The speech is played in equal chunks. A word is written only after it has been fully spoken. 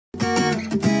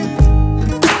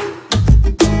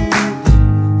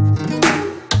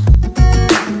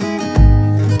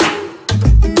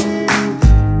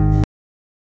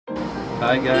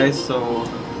Hi guys, so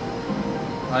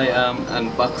I am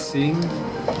unboxing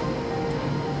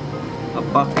a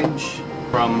package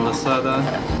from Lazada.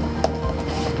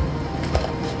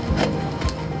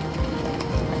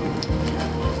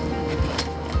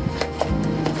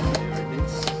 Here it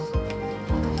is.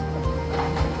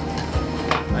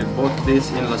 I bought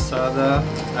this in Lazada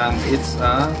and it's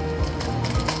a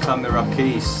camera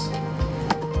case,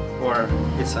 or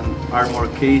it's an armor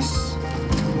case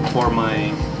for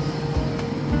my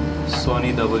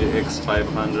Sony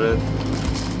wx500.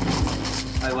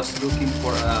 I was looking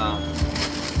for a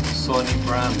Sony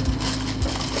brand,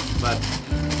 but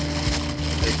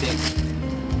I think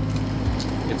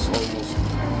it's almost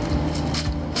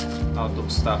out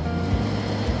of stock,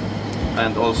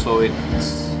 and also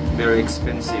it's very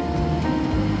expensive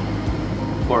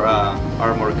for a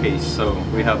armor case. So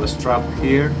we have a strap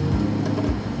here,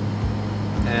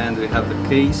 and we have the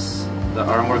case, the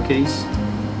armor case,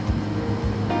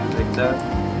 like that,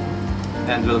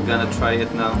 and we're gonna try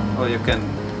it now. Oh, you can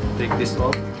take this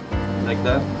off like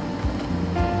that,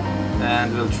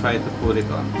 and we'll try to put it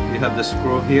on. You have the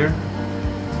screw here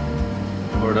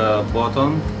for the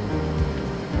bottom,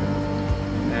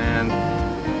 and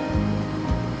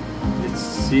let's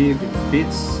see if it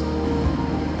fits.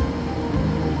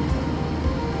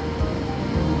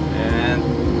 And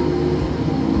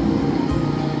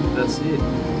that's it.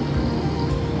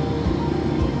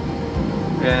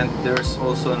 And there's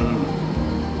also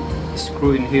a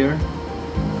screw in here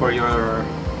for your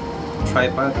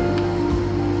tripod.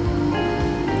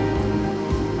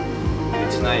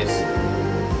 It's nice.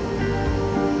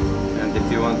 And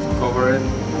if you want to cover it,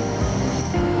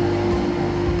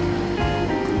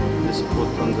 just put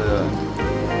on the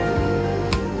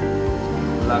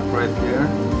lock right there.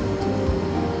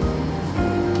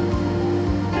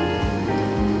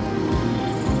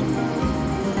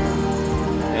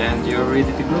 And you're ready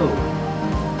to go.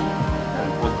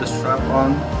 And put the strap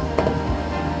on,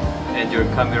 and your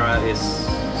camera is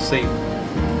safe.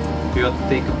 If you want to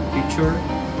take a picture,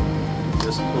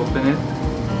 just open it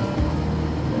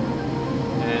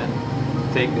and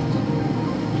take a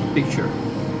picture.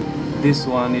 This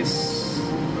one is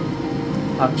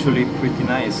actually pretty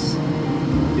nice.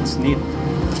 It's neat,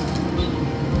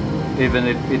 even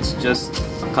if it's just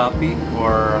a copy,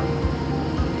 or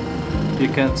you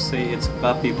can't say it's a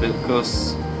copy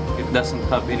because it doesn't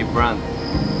have any brand.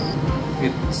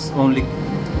 It's only,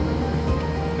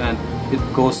 and it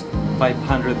costs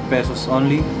 500 pesos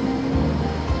only,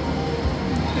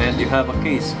 and you have a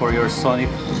case for your Sony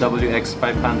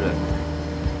wx500.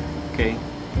 Okay,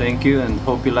 thank you, and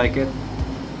hope you like it.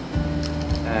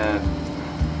 And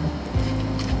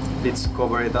let's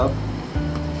cover it up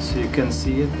so you can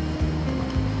see it.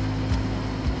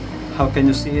 How can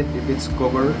you see it if it's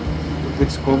covered? If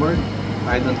it's covered,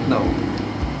 I don't know.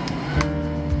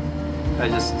 I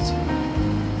just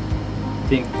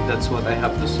think that's what I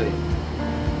have to say.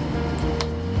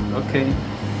 Okay,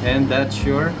 and that's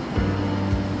your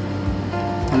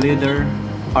leather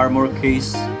armor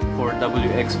case for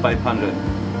wx500.